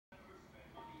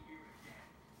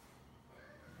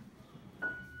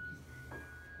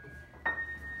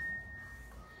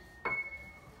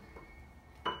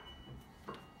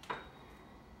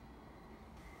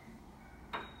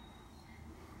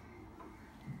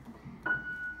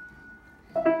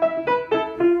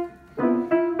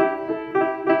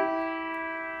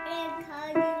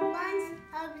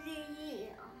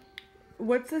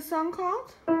What's this song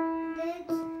called? This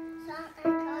song is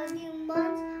called The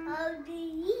Months of the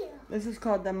Year. This is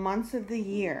called The Months of the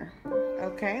Year.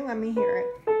 Okay, let me hear it.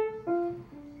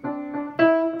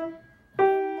 The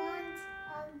months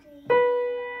of the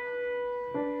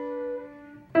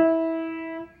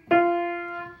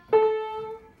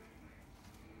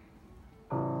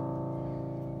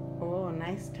Oh,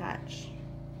 nice touch.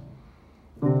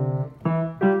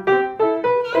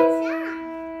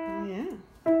 Yeah.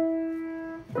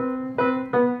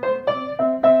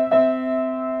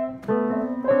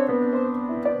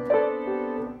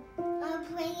 I'm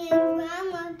playing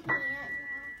grandma piano.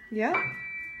 Yep.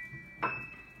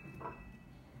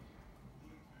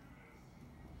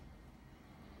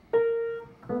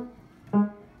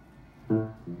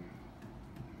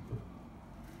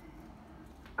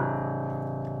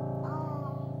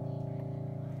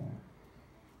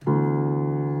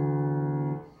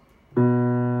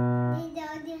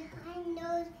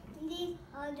 These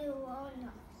are the low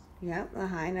notes. Yep, the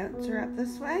high notes are up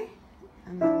this way,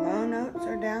 and the low notes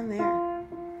are down there.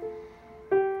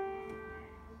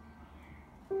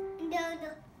 And there's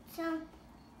some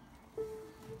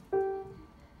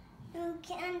you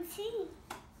can't see.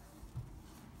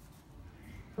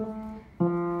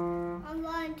 I'm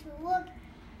going to look.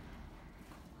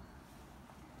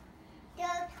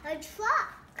 There's a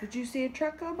truck. Did you see a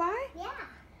truck go by? Yeah.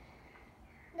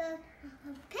 There's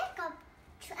a pickup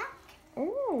truck.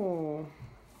 Oh.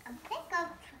 A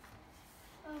pickup truck.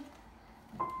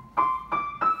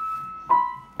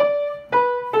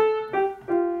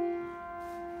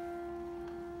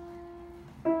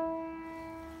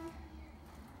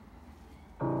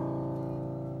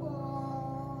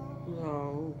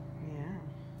 Low. Yeah.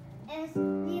 It's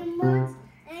the months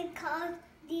and called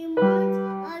the months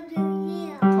of the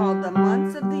year. Called The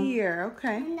Months of the Year.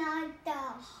 Okay. Not the.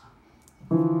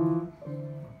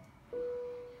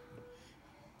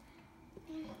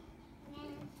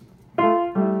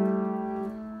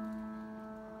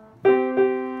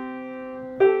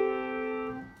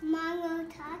 Mario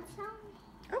Tatsan.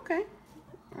 Okay.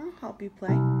 I'll help you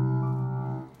play.